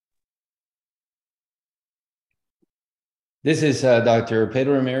This is Dr.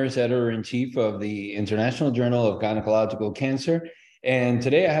 Pedro Ramirez, editor-in-chief of the International Journal of Gynecological Cancer. And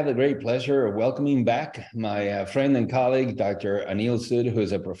today I have the great pleasure of welcoming back my friend and colleague, Dr. Anil Sood, who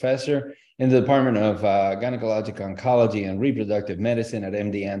is a professor in the Department of Gynecologic Oncology and Reproductive Medicine at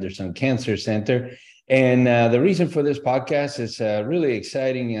MD Anderson Cancer Center. And the reason for this podcast is a really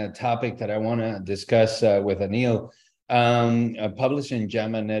exciting topic that I want to discuss with Anil. Published in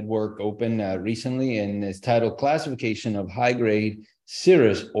JAMA Network Open recently, and it's titled Classification of High-Grade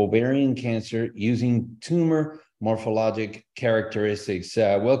Serous Ovarian Cancer Using Tumor Morphologic Characteristics.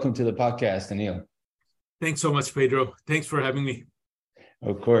 Welcome to the podcast, Anil. Thanks so much, Pedro. Thanks for having me.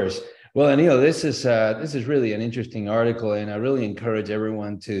 Of course. Well, Anil, this is really an interesting article, and I really encourage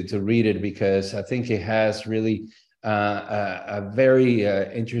everyone to read it because I think it has really a very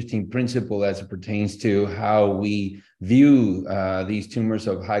interesting principle as it pertains to how we view these tumors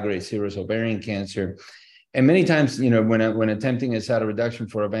of high-grade serous ovarian cancer. And many times, when attempting a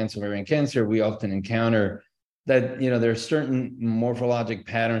cytoreduction for advanced ovarian cancer, we often encounter that, there are certain morphologic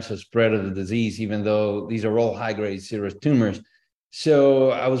patterns of spread of the disease, even though these are all high-grade serous tumors.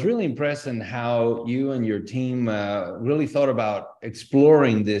 So I was really impressed in how you and your team really thought about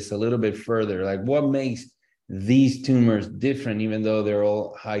exploring this a little bit further. Like, what makes these tumors different, even though they're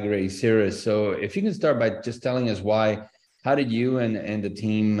all high-grade serous? So if you can start by just telling us how did you and the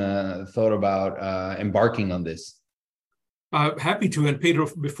team thought about embarking on this? Happy to. And Pedro,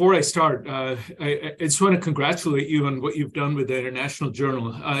 before I start, I just want to congratulate you on what you've done with the International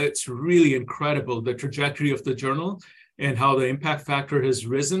Journal. It's really incredible, the trajectory of the journal and how the impact factor has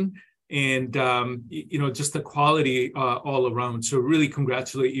risen, and just the quality all around. So really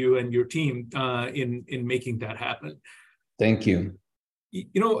congratulate you and your team in making that happen. Thank you. This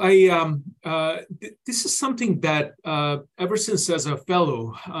is something that ever since as a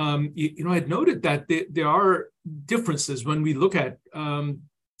fellow, I'd noted that there are differences when we look at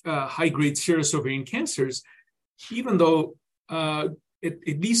high-grade serous ovarian cancers, even though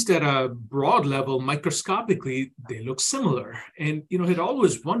at least at a broad level, microscopically, they look similar. And, I'd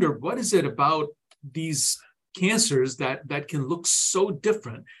always wondered, what is it about these cancers that can look so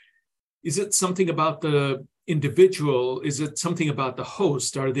different? Is it something about the individual? Is it something about the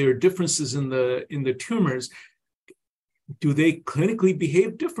host? Are there differences in the tumors? Do they clinically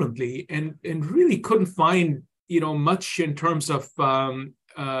behave differently? And really couldn't find, much in terms of,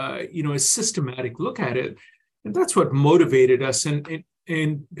 a systematic look at it. And that's what motivated us.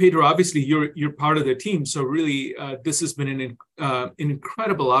 And Pedro, obviously, you're part of the team. So really, this has been an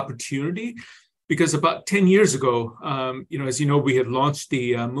incredible opportunity, because about 10 years ago, as you know, we had launched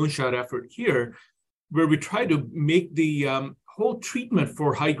the Moonshot effort here, where we tried to make the whole treatment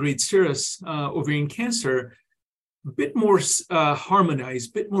for high-grade serous ovarian cancer a bit more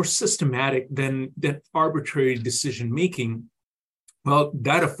harmonized, a bit more systematic than arbitrary decision-making. Well,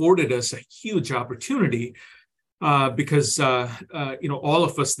 that afforded us a huge opportunity because, all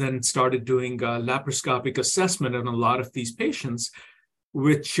of us then started doing laparoscopic assessment on a lot of these patients,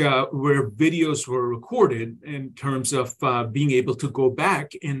 where videos were recorded in terms of being able to go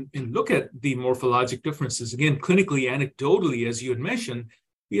back and look at the morphologic differences. Again, clinically, anecdotally, as you had mentioned,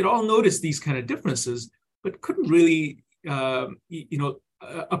 we had all noticed these kind of differences, but couldn't really,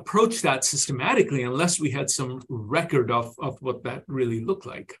 approach that systematically unless we had some record of what that really looked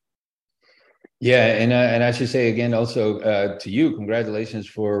like. Yeah, and I should say again also to you, congratulations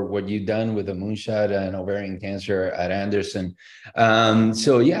for what you've done with the Moonshot and ovarian cancer at Anderson.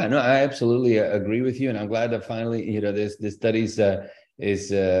 I absolutely agree with you, and I'm glad that finally this study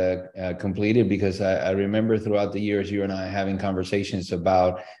is completed, because I remember throughout the years you and I having conversations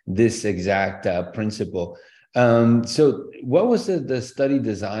about this exact principle. So what was the study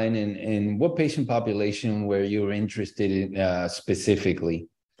design, and what patient population were you interested in specifically?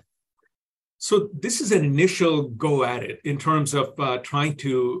 So this is an initial go at it in terms of trying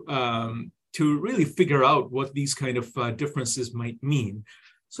to really figure out what these kind of differences might mean.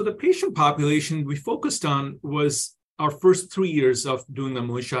 So the patient population we focused on was our first 3 years of doing the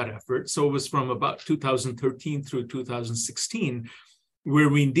Moonshot effort. So it was from about 2013 through 2016, where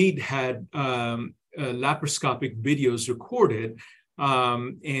we indeed had laparoscopic videos recorded,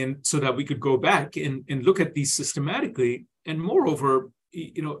 and so that we could go back and look at these systematically. And moreover,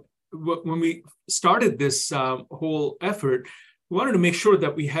 when we started this whole effort, we wanted to make sure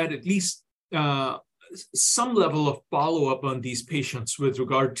that we had at least some level of follow-up on these patients with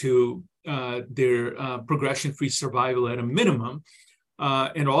regard to their progression-free survival at a minimum.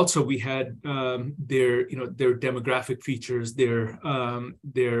 And also we had their demographic features, their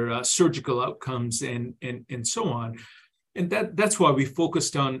surgical outcomes, and so on. And that's why we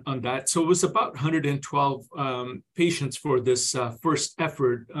focused on that. So it was about 112 patients for this first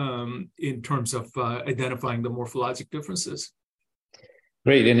effort in terms of identifying the morphologic differences.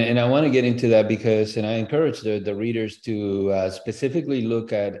 Great, and I want to get into that because, and I encourage the readers to specifically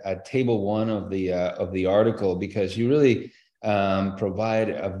look at table 1 of the article, because you really provide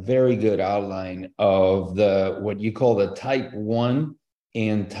a very good outline of what you call the type 1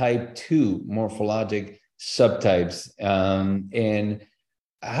 and type 2 morphologic subtypes. And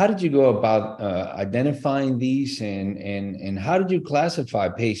how did you go about identifying these, and how did you classify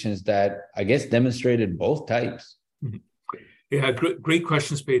patients that, I guess, demonstrated both types? Mm-hmm. Yeah, great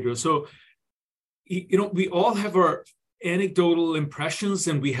questions, Pedro. So, we all have our anecdotal impressions,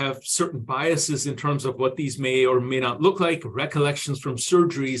 and we have certain biases in terms of what these may or may not look like, recollections from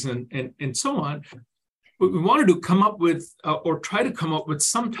surgeries and so on. But we wanted to come up with, or try to come up with,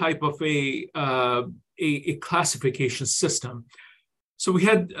 some type of a classification system. So we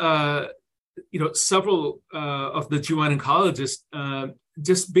had, several of the GYN oncologists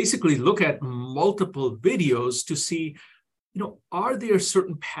just basically look at multiple videos to see, are there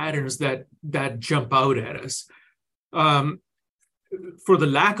certain patterns that jump out at us? For the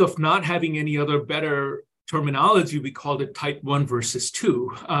lack of not having any other better terminology, we called it type 1 versus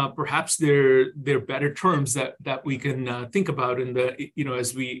 2. Perhaps they're better terms that we can think about in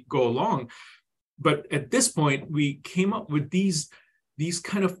as we go along. But at this point, we came up with these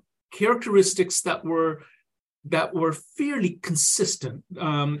kind of characteristics that were fairly consistent,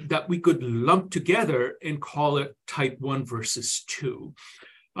 that we could lump together and call it type 1 versus 2.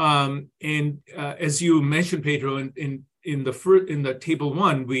 As you mentioned, Pedro, in the table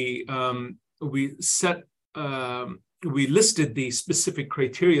 1, we listed the specific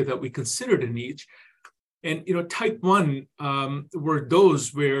criteria that we considered in each. And type 1 were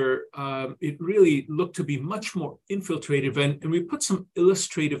those where it really looked to be much more infiltrative, and we put some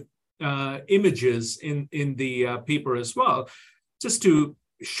illustrative images in the paper as well, just to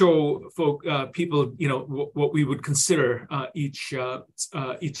show people what we would consider each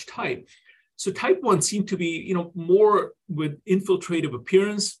type. So type 1 seemed to be more with infiltrative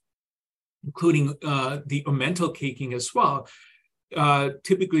appearance, including the omental caking as well.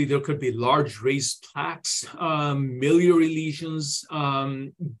 Typically, there could be large raised plaques, miliary lesions,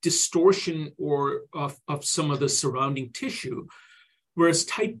 distortion of some of the surrounding tissue. Whereas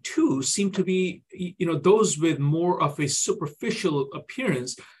type 2 seem to be, those with more of a superficial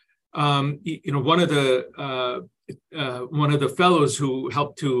appearance. One of the fellows who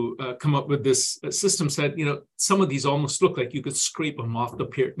helped to come up with this system said, some of these almost look like you could scrape them off the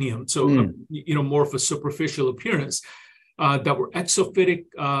peritoneum. So, more of a superficial appearance. That were exophytic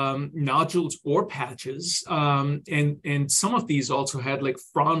nodules or patches, and some of these also had like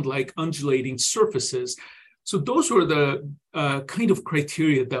frond-like undulating surfaces. So those were the kind of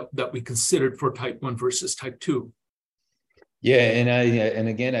criteria that we considered for type 1 versus type 2. Yeah, and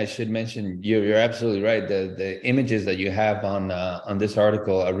again, I should mention, you're absolutely right. The images that you have on this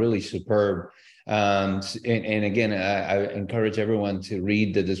article are really superb. And again, I encourage everyone to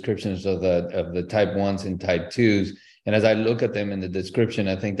read the descriptions of the type 1s and type 2s. And as I look at them in the description,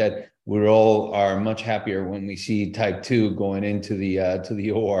 I think that we all are much happier when we see type 2 going into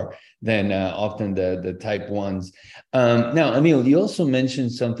the OR than often the type 1s. Now, Anil, you also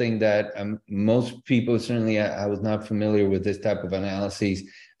mentioned something that most people, certainly I was not familiar with this type of analysis,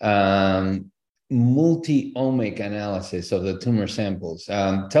 multi-omic analysis of the tumor samples.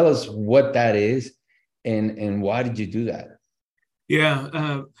 Tell us what that is and why did you do that?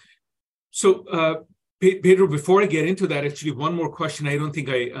 Yeah. So Pedro, before I get into that, actually, one more question I don't think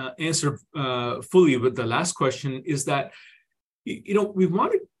I answered fully with the last question is that, we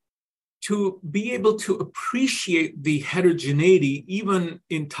wanted to be able to appreciate the heterogeneity even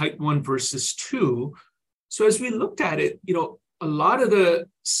in type 1 versus 2. So as we looked at it, a lot of the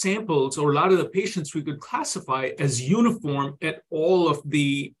samples or a lot of the patients we could classify as uniform at all of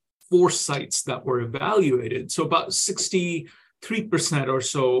the 4 sites that were evaluated. So about 63% or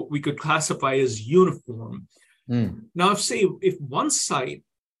so we could classify as uniform. Now, if one site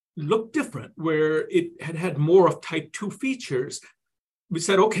looked different, where it had more of type 2 features, we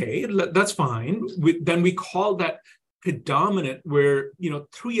said, okay, that's fine. Then we called that predominant, where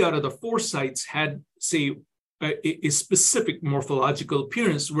 3 out of the 4 sites had, say, a specific morphological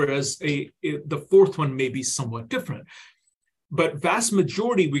appearance, whereas the 4th one may be somewhat different. But vast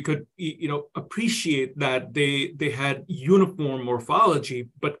majority, we could appreciate that they had uniform morphology,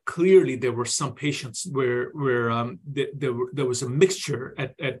 but clearly there were some patients where there was a mixture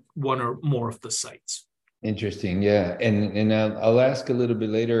at one or more of the sites. Interesting, yeah, and I'll ask a little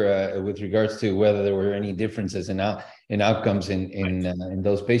bit later with regards to whether there were any differences in outcomes in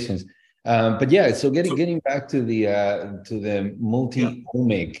those patients. But yeah, so So, getting back to the yeah.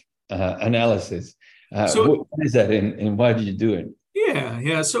 multi-omic analysis, So what is that, and why did you do it?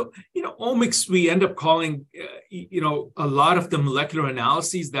 yeah. So, omics, we end up calling, a lot of the molecular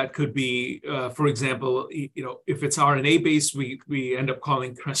analyses that could be, for example, if it's RNA based, we end up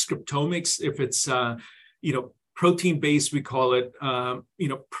calling transcriptomics. If it's, protein based, we call it,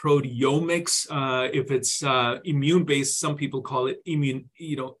 proteomics. If it's immune based, some people call it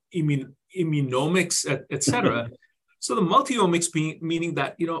immunomics, et cetera. So the multi-omics meaning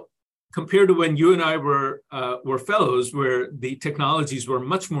that, compared to when you and I were fellows, where the technologies were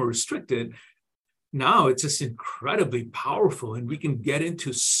much more restricted, now it's just incredibly powerful, and we can get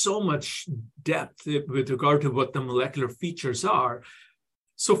into so much depth with regard to what the molecular features are.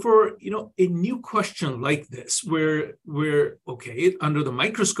 So for a new question like this, where okay, under the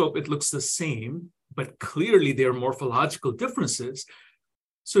microscope it looks the same, but clearly there are morphological differences.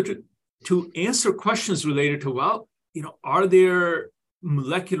 So to answer questions related to, well, are there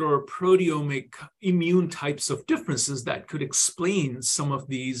molecular proteomic immune types of differences that could explain some of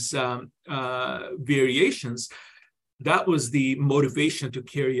these variations, that was the motivation to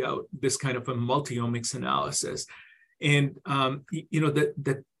carry out this kind of a multi-omics analysis. And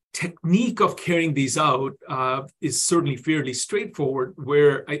the technique of carrying these out is certainly fairly straightforward.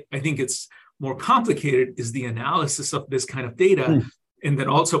 Where I think it's more complicated is the analysis of this kind of data, and then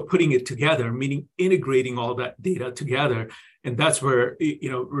also putting it together, meaning integrating all that data together. And that's where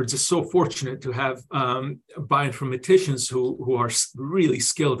we're just so fortunate to have bioinformaticians who are really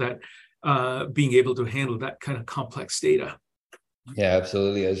skilled at being able to handle that kind of complex data. Yeah,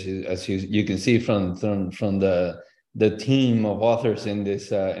 absolutely. As you can see from the team of authors in this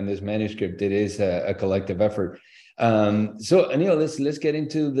manuscript, it is a collective effort. So Anil, let's get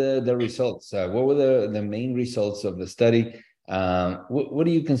into the results. What were the main results of the study? What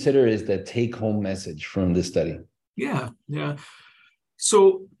do you consider is the take-home message from this study? Yeah.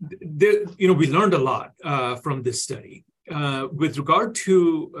 So we learned a lot from this study. With regard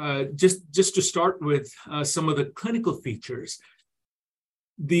to just to start with some of the clinical features,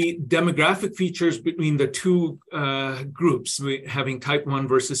 the demographic features between the two groups, having type 1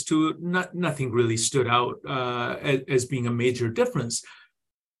 versus 2, nothing really stood out as being a major difference.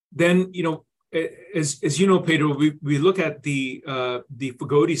 Then, as you know, Pedro, we look at the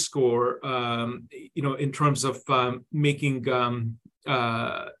Fogarty score, in terms of making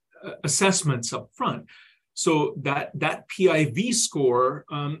assessments up front. So that PIV score,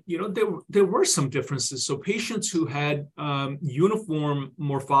 there were some differences. So patients who had uniform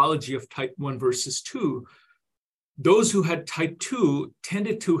morphology of type 1 versus 2, those who had type 2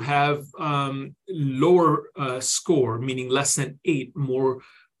 tended to have lower score, meaning less than 8, more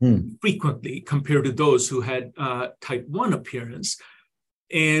frequently compared to those who had type 1 appearance.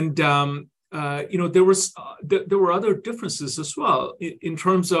 And there were other differences as well in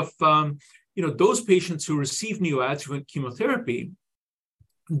terms of those patients who received neoadjuvant chemotherapy.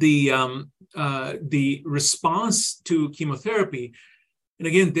 The response to chemotherapy, and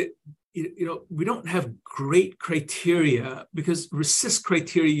again, we don't have great criteria, because RECIST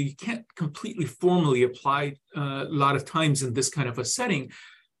criteria you can't completely formally apply a lot of times in this kind of a setting.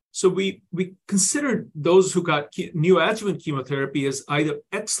 So we considered those who got neoadjuvant chemotherapy as either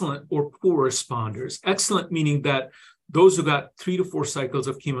excellent or poor responders. Excellent meaning that those who got 3 to 4 cycles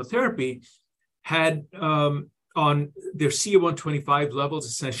of chemotherapy had on their CA-125 levels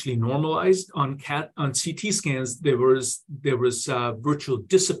essentially normalized. On CT scans, there was virtual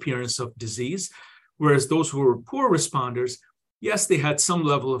disappearance of disease, whereas those who were poor responders, yes, they had some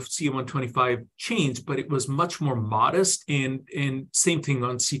level of CA-125 change, but it was much more modest, and same thing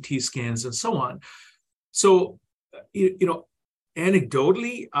on CT scans and so on. So,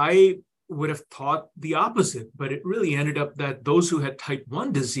 anecdotally, I would have thought the opposite, but it really ended up that those who had type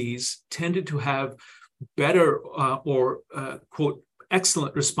 1 disease tended to have better quote,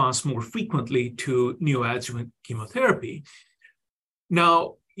 excellent response more frequently to neoadjuvant chemotherapy.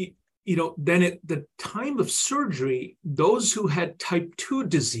 Now, then at the time of surgery, those who had type 2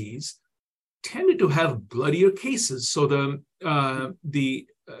 disease tended to have bloodier cases. So the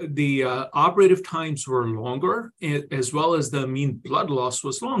operative times were longer, as well as the mean blood loss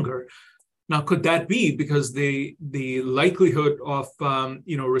was longer. Now, could that be because the likelihood of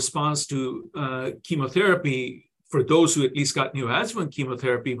response to chemotherapy for those who at least got neoadjuvant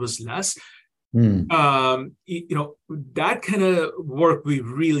chemotherapy was less? That kind of work, we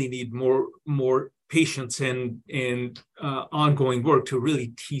really need more patients and ongoing work to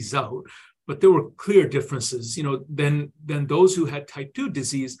really tease out. but there were clear differences. Then those who had type 2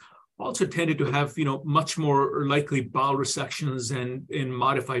 disease also tended to have, much more likely bowel resections and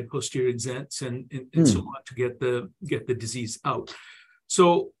modified posterior exents and so on to get the disease out.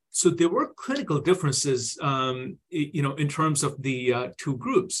 So there were clinical differences, in terms of the two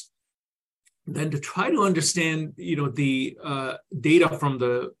groups. Then to try to understand, the data from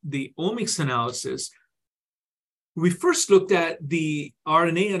the omics analysis, we first looked at the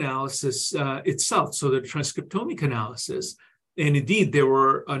RNA analysis itself, so the transcriptomic analysis. And indeed, there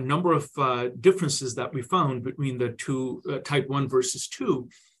were a number of differences that we found between the two, type 1 versus 2.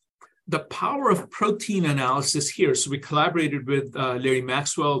 The power of protein analysis here, so we collaborated with Larry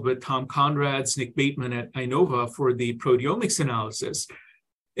Maxwell, with Tom Conrads, Nick Bateman at Inova for the proteomics analysis.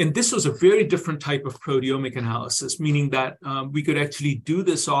 And this was a very different type of proteomic analysis, meaning that we could actually do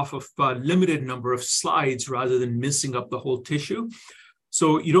this off of a limited number of slides rather than missing up the whole tissue.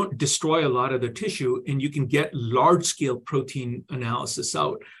 So you don't destroy a lot of the tissue, and you can get large-scale protein analysis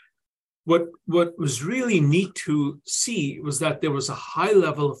out. What was really neat to see was that there was a high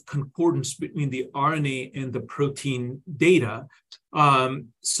level of concordance between the RNA and the protein data,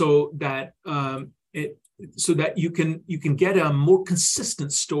 so that you can get a more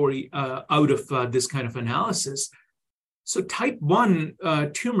consistent story out of this kind of analysis. So type 1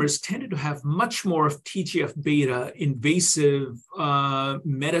 tumors tended to have much more of TGF-beta, invasive,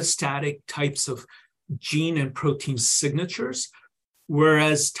 metastatic types of gene and protein signatures,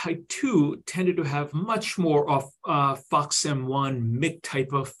 whereas type 2 tended to have much more of FOXM1 MYC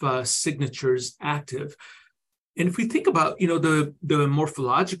type of signatures active. And if we think about, the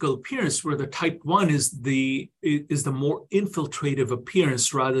morphological appearance, where the type 1 is the more infiltrative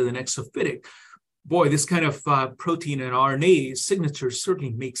appearance rather than exophytic, boy, this kind of protein and RNA signatures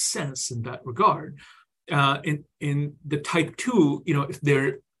certainly makes sense in that regard. In the type 2, if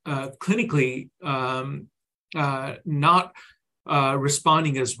they're clinically not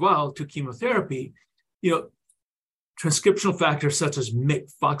responding as well to chemotherapy, transcriptional factors such as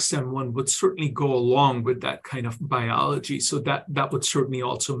MYC, FOXM1 would certainly go along with that kind of biology. So that would certainly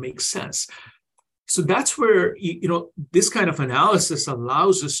also make sense. So that's where, this kind of analysis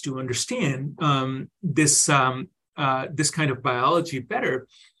allows us to understand this kind of biology better.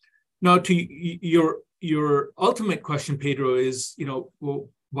 Now, to your ultimate question, Pedro, is, well,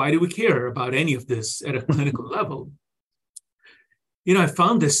 why do we care about any of this at a clinical level? I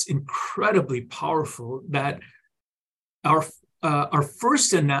found this incredibly powerful, that our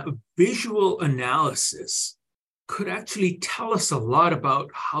first visual analysis could actually tell us a lot about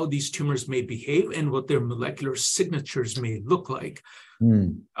how these tumors may behave and what their molecular signatures may look like.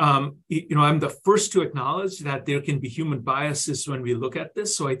 I'm the first to acknowledge that there can be human biases when we look at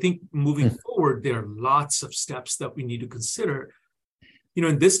this. So I think moving forward, there are lots of steps that we need to consider.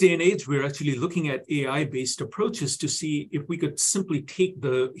 In this day and age, we're actually looking at AI-based approaches to see if we could simply take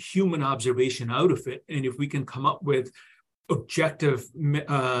the human observation out of it, and if we can come up with objective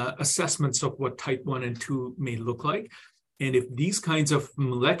assessments of what type 1 and 2 may look like. And if these kinds of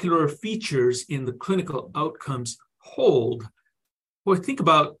molecular features in the clinical outcomes hold, well, think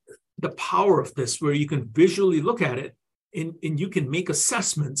about the power of this, where you can visually look at it and you can make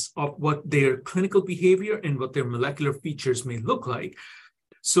assessments of what their clinical behavior and what their molecular features may look like,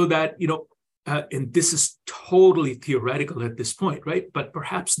 so that, and this is totally theoretical at this point, right? But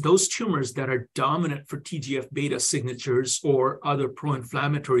perhaps those tumors that are dominant for TGF-beta signatures or other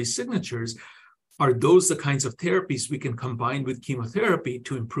pro-inflammatory signatures, are those the kinds of therapies we can combine with chemotherapy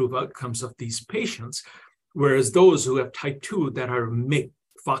to improve outcomes of these patients? Whereas those who have type 2 that are MYC,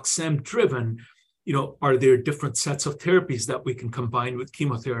 FOXM driven, are there different sets of therapies that we can combine with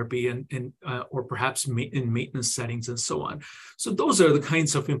chemotherapy and or perhaps in maintenance settings and so on? So those are the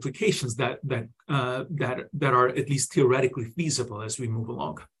kinds of implications that are at least theoretically feasible as we move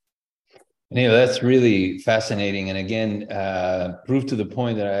along. That's really fascinating, and again, proved to the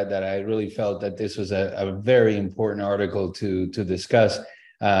point that I really felt that this was a very important article to discuss,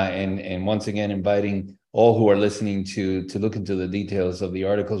 and once again inviting all who are listening to look into the details of the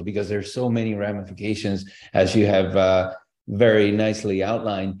articles, because there's so many ramifications, as you have very nicely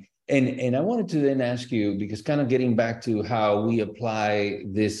outlined. And I wanted to then ask you, because kind of getting back to how we apply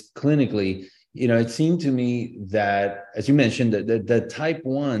this clinically, it seemed to me that, as you mentioned, the type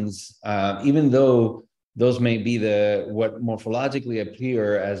 1s, even though those may be what morphologically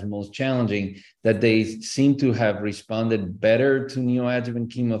appear as most challenging, that they seem to have responded better to neoadjuvant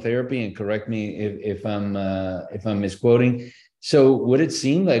chemotherapy. And correct me if I'm misquoting. So would it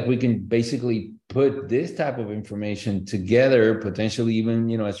seem like we can basically put this type of information together, potentially even,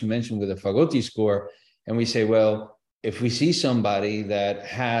 as you mentioned, with a Fagoti score, and we say, well, if we see somebody that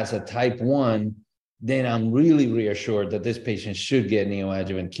has a type 1, then I'm really reassured that this patient should get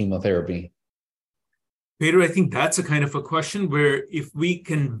neoadjuvant chemotherapy? Peter, I think that's a kind of a question where if we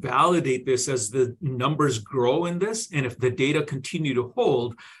can validate this as the numbers grow in this, and if the data continue to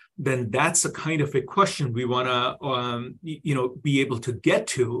hold, then that's a kind of a question we want to, be able to get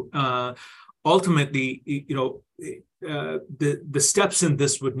to. Ultimately, the steps in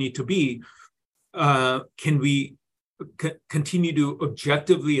this would need to be, can we continue to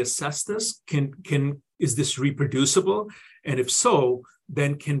objectively assess this? Is this reproducible? And if so,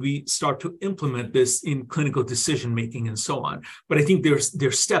 then can we start to implement this in clinical decision making and so on? But I think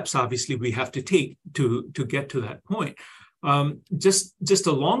there's steps obviously we have to take to get to that point. Just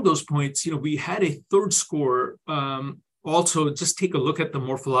along those points, we had a third score. Also, just take a look at the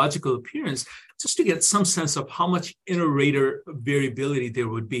morphological appearance, just to get some sense of how much inter-rater variability there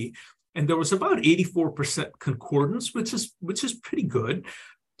would be. And there was about 84% concordance, which is pretty good.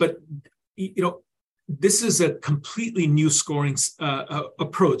 But this is a completely new scoring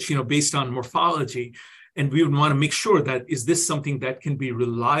approach, based on morphology. And we would want to make sure that, is this something that can be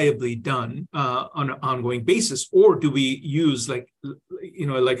reliably done on an ongoing basis? Or do we use, like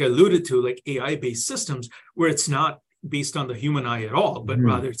I alluded to, like AI-based systems where it's not based on the human eye at all, but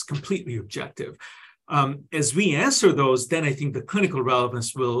rather it's completely objective? As we answer those, then I think the clinical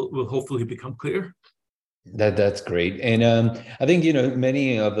relevance will hopefully become clear. That's great. And I think,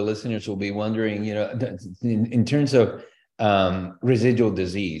 many of the listeners will be wondering, in terms of residual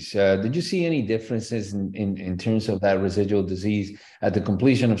disease, did you see any differences in terms of that residual disease at the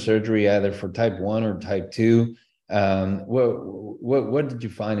completion of surgery, either for type 1 or type 2? What did you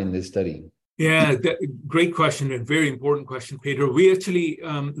find in this study? Yeah, great question and very important question, Pedro. We actually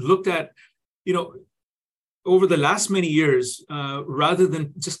looked at, over the last many years, rather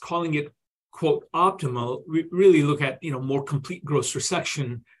than just calling it, quote, optimal, we really look at, more complete gross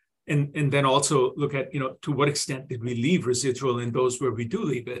resection, and then also look at, to what extent did we leave residual in those where we do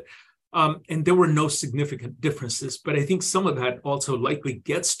leave it. And there were no significant differences, but I think some of that also likely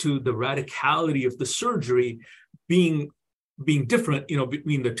gets to the radicality of the surgery being different,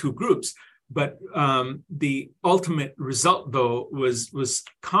 between the two groups. But the ultimate result, though, was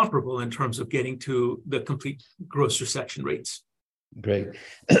comparable in terms of getting to the complete gross resection rates. Great.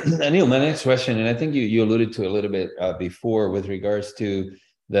 Anil, my next question, and I think you alluded to a little bit before with regards to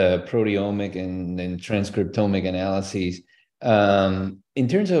the proteomic and transcriptomic analyses. In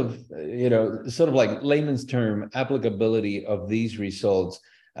terms of, sort of like layman's term applicability of these results,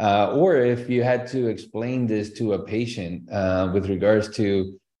 or if you had to explain this to a patient with regards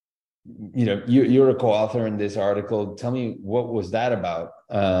to, you're a co-author in this article. Tell me, what was that about,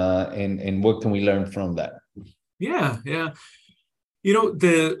 and what can we learn from that? Yeah.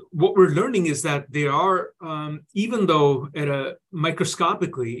 What we're learning is that there are, even though at a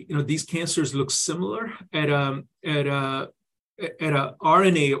microscopically, these cancers look similar at a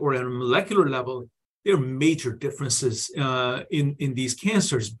RNA or at a molecular level, there are major differences in these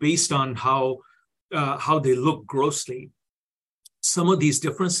cancers based on how they look grossly. Some of these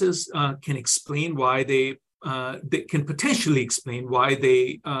differences can explain why they can potentially explain why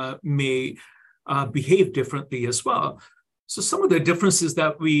they may behave differently as well. So some of the differences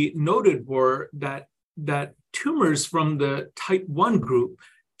that we noted were that tumors from the type 1 group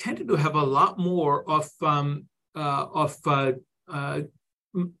tended to have a lot more of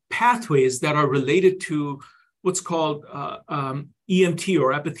pathways that are related to what's called EMT,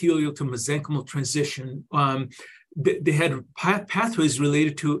 or epithelial to mesenchymal transition. They had pathways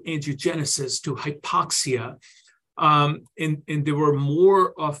related to angiogenesis, to hypoxia, and there were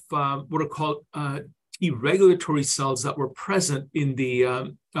more of what are called T-regulatory cells that were present in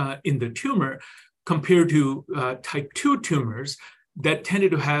the tumor, compared to type 2 tumors that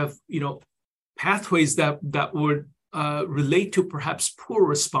tended to have pathways that would relate to perhaps poor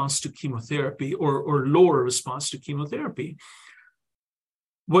response to chemotherapy or lower response to chemotherapy.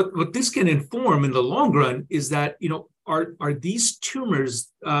 What this can inform in the long run is that are these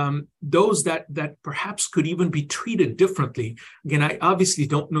tumors those that perhaps could even be treated differently? Again, I obviously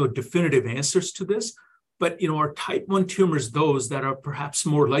don't know definitive answers to this, but are type 1 tumors those that are perhaps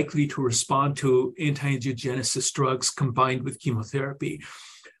more likely to respond to anti-angiogenesis drugs combined with chemotherapy?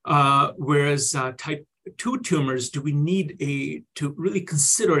 Whereas type 2 tumors, do we need to really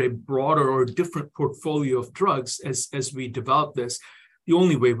consider a broader or different portfolio of drugs as we develop this? The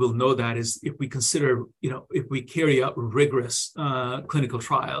only way we'll know that is if we consider, if we carry out rigorous clinical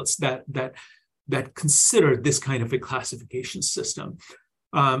trials that consider this kind of a classification system.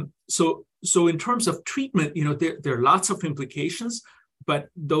 So in terms of treatment, there are lots of implications, but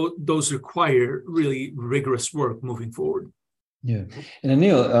those require really rigorous work moving forward. Yeah. And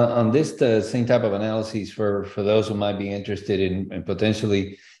Anil, on this same type of analyses for those who might be interested in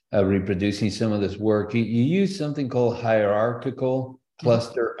potentially reproducing some of this work, you use something called hierarchical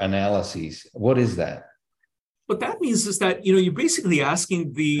cluster analyses. What is that? What that means is that, you're basically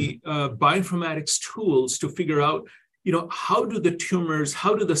asking the bioinformatics tools to figure out, how do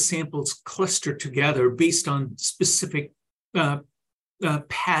the samples cluster together based on specific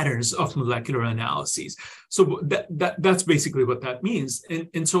patterns of molecular analyses. So that's basically what that means.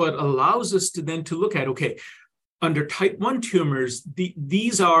 And so it allows us to then to look at, okay, under type 1 tumors,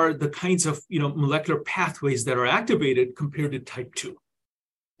 these are the kinds of molecular pathways that are activated compared to type 2.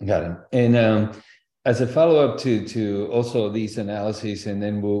 Got it. And as a follow-up to also these analyses, and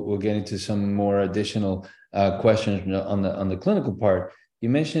then we'll get into some more additional questions on the clinical part. You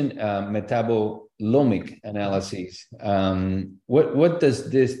mentioned metabolomic analyses. What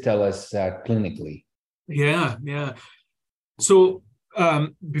does this tell us clinically? Yeah. So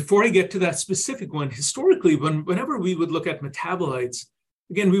before I get to that specific one, historically, whenever we would look at metabolites,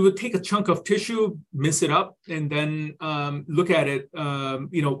 again, we would take a chunk of tissue, mince it up, and then look at it,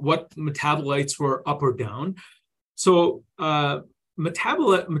 what metabolites were up or down. So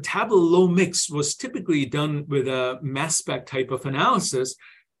metabolomics was typically done with a mass spec type of analysis,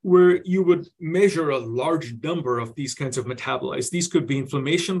 where you would measure a large number of these kinds of metabolites. These could be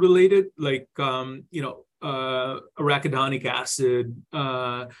inflammation related, like arachidonic acid,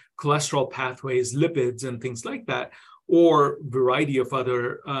 cholesterol pathways, lipids, and things like that, or variety of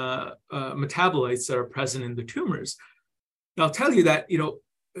other metabolites that are present in the tumors. Now, I'll tell you that,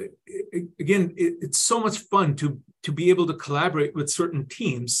 again, it's so much fun to be able to collaborate with certain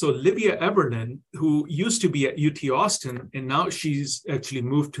teams. So Livia Eberlin, who used to be at UT Austin, and now she's actually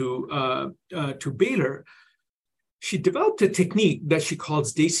moved to Baylor, she developed a technique that she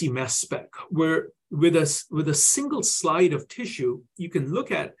calls DAISY mass spec, where with a single slide of tissue, you can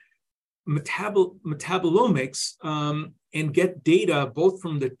look at metabolomics and get data both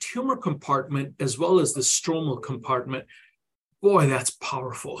from the tumor compartment as well as the stromal compartment. Boy, that's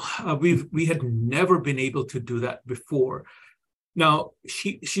powerful. We had never been able to do that before. Now,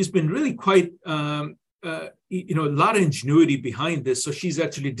 she's been really quite, a lot of ingenuity behind this. So she's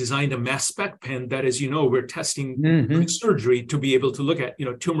actually designed a mass spec pen that, as you know, we're testing surgery to be able to look at,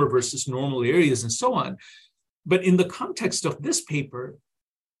 tumor versus normal areas and so on. But in the context of this paper,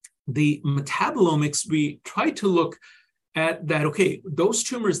 the metabolomics, we try to look at that, okay, those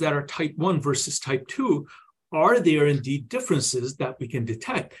tumors that are type 1 versus type 2, are there indeed differences that we can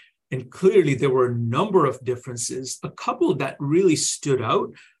detect? And clearly there were a number of differences. A couple that really stood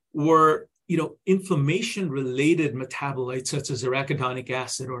out were, inflammation-related metabolites such as arachidonic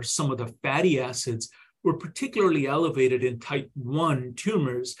acid or some of the fatty acids were particularly elevated in type 1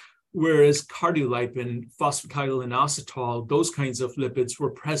 tumors, whereas cardiolipin, phosphatidylinositol, those kinds of lipids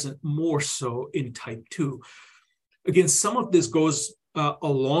were present more so in type 2. Again, some of this goes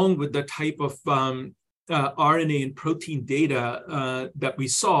along with the type of RNA and protein data that we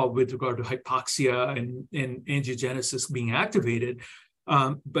saw with regard to hypoxia and angiogenesis being activated.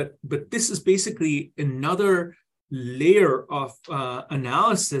 But this is basically another layer of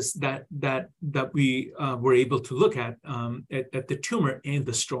analysis that we were able to look at the tumor and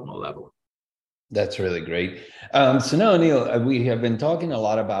the stromal level. That's really great. So now, Anil, we have been talking a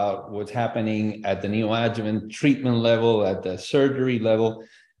lot about what's happening at the neoadjuvant treatment level, at the surgery level.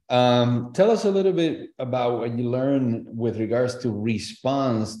 Tell us a little bit about what you learned with regards to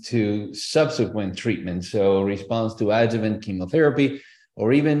response to subsequent treatment. So response to adjuvant chemotherapy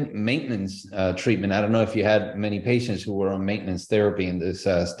or even maintenance treatment. I don't know if you had many patients who were on maintenance therapy in this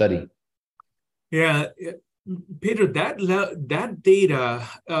study. Yeah, Peter, that data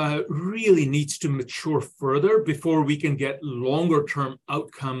really needs to mature further before we can get longer term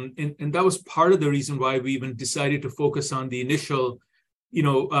outcome. And that was part of the reason why we even decided to focus on the initial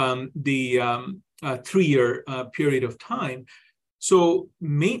 3-year period of time. So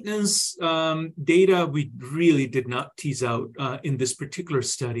maintenance data, we really did not tease out in this particular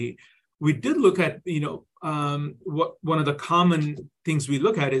study. We did look at, what one of the common things we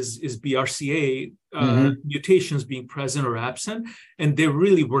look at is BRCA mutations being present or absent, and there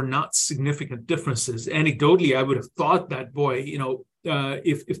really were not significant differences. Anecdotally, I would have thought that, boy,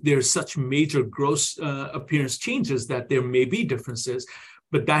 if there's such major gross appearance changes, that there may be differences,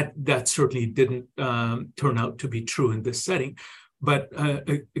 but that certainly didn't turn out to be true in this setting. But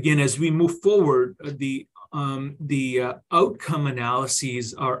again, as we move forward, the outcome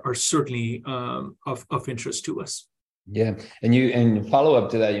analyses are certainly of interest to us. Yeah, and follow up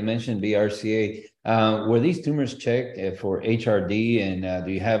to that, you mentioned BRCA. Were these tumors checked for HRD, and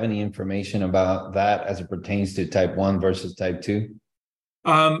do you have any information about that as it pertains to type 1 versus type 2?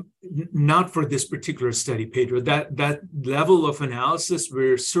 Not for this particular study, Pedro. That level of analysis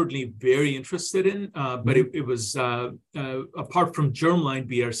we're certainly very interested in, but it was apart from germline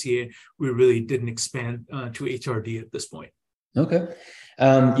BRCA, we really didn't expand to HRD at this point. Okay.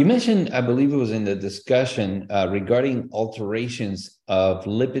 You mentioned, I believe it was in the discussion regarding alterations of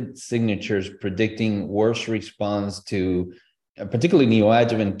lipid signatures predicting worse response to particularly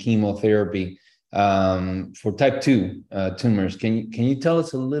neoadjuvant chemotherapy for type 2 tumors. Can you tell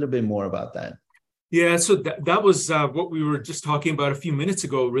us a little bit more about that? Yeah, so that was what we were just talking about a few minutes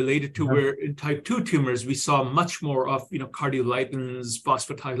ago, related to where in type 2 tumors, we saw much more of, cardiolipins,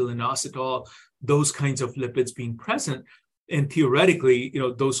 phosphatidylinositol, those kinds of lipids being present. And theoretically,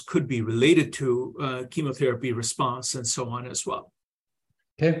 those could be related to chemotherapy response and so on as well.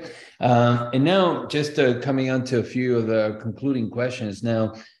 Okay. And now just coming on to a few of the concluding questions.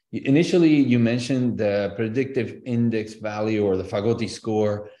 Now, initially, you mentioned the predictive index value or the Fagoti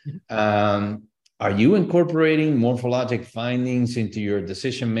score. Are you incorporating morphologic findings into your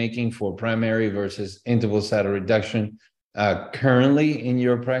decision-making for primary versus interval cytoreduction currently in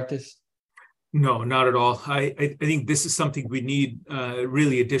your practice? No, not at all. I think this is something we need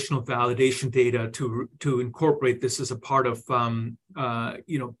really additional validation data to incorporate this as a part of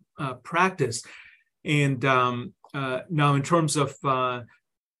practice. And now, in terms of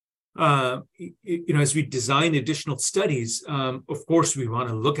as we design additional studies, of course we want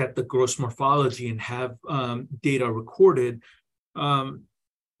to look at the gross morphology and have data recorded.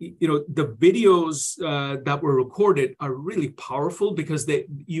 The videos that were recorded are really powerful because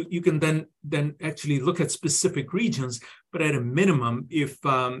you can then actually look at specific regions. But at a minimum, if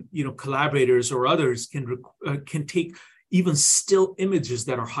collaborators or others can take even still images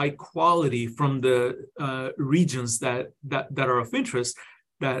that are high quality from the regions that are of interest,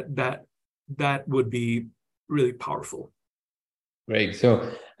 that would be really powerful. Great.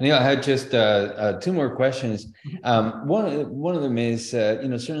 So, Anil, I had just two more questions. One of them is,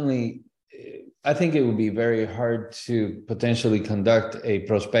 certainly, I think it would be very hard to potentially conduct a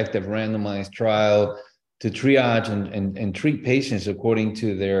prospective randomized trial to triage and treat patients according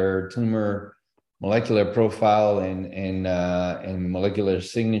to their tumor molecular profile and molecular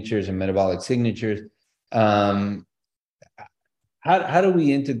signatures and metabolic signatures. How do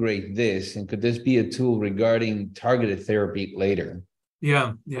we integrate this, and could this be a tool regarding targeted therapy later?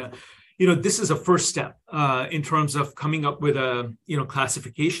 Yeah. This is a first step in terms of coming up with a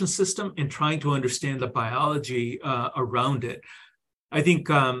classification system and trying to understand the biology around it. I think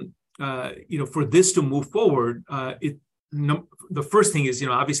for this to move forward, the first thing is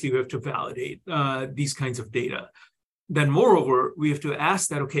obviously we have to validate these kinds of data. Then, moreover, we have to ask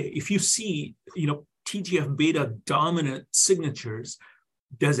that, okay, if you see TGF-beta dominant signatures,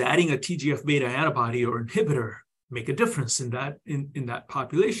 does adding a TGF-beta antibody or inhibitor make a difference in that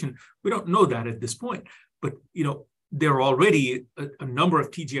population? We don't know that at this point, but there are already a number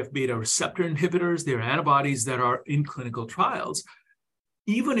of TGF-beta receptor inhibitors. There are antibodies that are in clinical trials.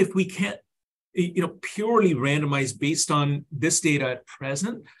 Even if we can't purely randomize based on this data at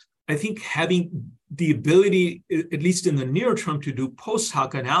present, I think having the ability, at least in the near term, to do post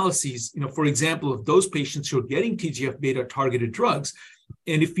hoc analyses, for example, of those patients who are getting TGF-beta targeted drugs,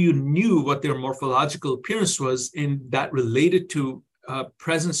 and if you knew what their morphological appearance was and that related to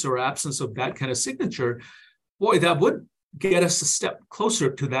presence or absence of that kind of signature, boy, that would get us a step closer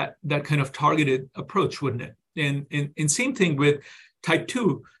to that kind of targeted approach, wouldn't it? And same thing with type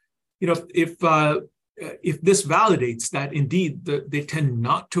 2. If this validates that indeed they tend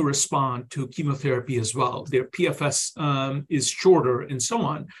not to respond to chemotherapy as well, their PFS is shorter and so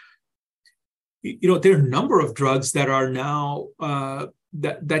on. There are a number of drugs that are now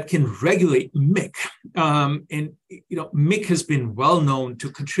that can regulate MYC, and MYC has been well known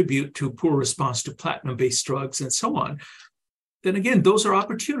to contribute to poor response to platinum-based drugs and so on. Then again, those are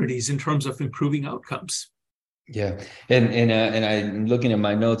opportunities in terms of improving outcomes. Yeah, and I'm looking at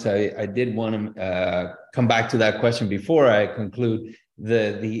my notes. I did want to come back to that question before I conclude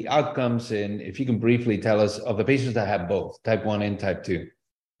the outcomes, and if you can briefly tell us of the patients that have both type 1 and type 2.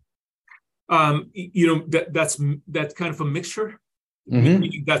 That's kind of a mixture.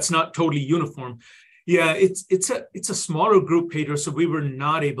 That's not totally uniform. Yeah, it's a smaller group, Pedro, so we were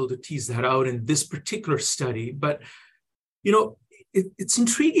not able to tease that out in this particular study. But it's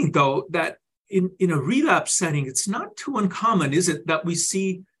intriguing though that in a relapse setting, it's not too uncommon, is it, that we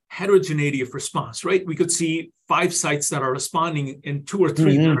see heterogeneity of response, right? We could see 5 sites that are responding and 2 or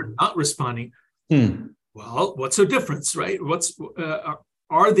 3 that are not responding. Well, what's the difference, right?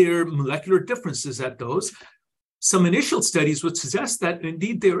 Are there molecular differences at those? Some initial studies would suggest that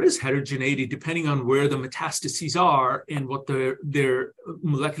indeed there is heterogeneity depending on where the metastases are and what their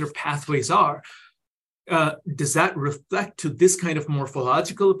molecular pathways are. Does that reflect to this kind of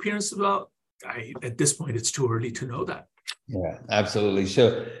morphological appearance? Well, at this point, it's too early to know that. Yeah, absolutely.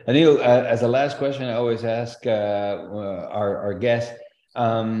 So, Anil, as a last question, I always ask our guests,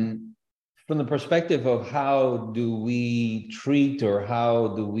 from the perspective of how do we treat or how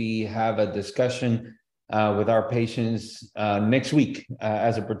do we have a discussion with our patients next week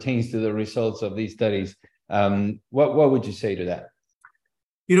as it pertains to the results of these studies, what would you say to that?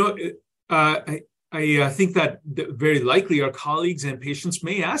 I think that very likely our colleagues and patients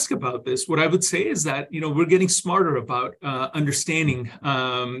may ask about this. What I would say is that, we're getting smarter about understanding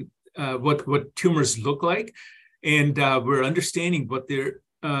what tumors look like, and we're understanding what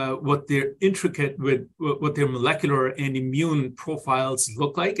they're intricate with, what their molecular and immune profiles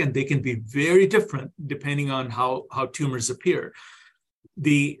look like, and they can be very different depending on how tumors appear.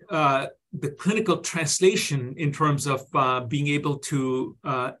 The clinical translation in terms of being able to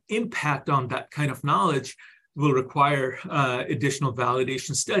impact on that kind of knowledge will require additional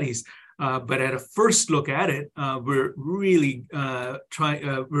validation studies. But at a first look at it, we're really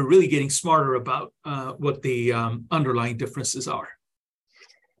getting smarter about what the underlying differences are.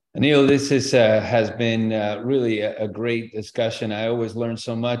 Anil, this has been really a great discussion. I always learn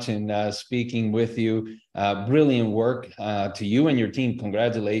so much in speaking with you. Brilliant work to you and your team.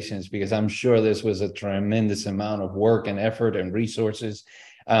 Congratulations, because I'm sure this was a tremendous amount of work and effort and resources.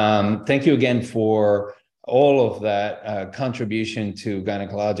 Thank you again for all of that contribution to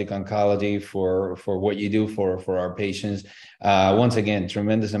gynecologic oncology, for what you do for our patients. Once again,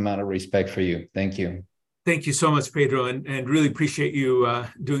 tremendous amount of respect for you. Thank you. Thank you so much, Pedro, and really appreciate you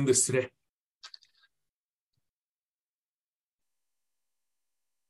doing this today.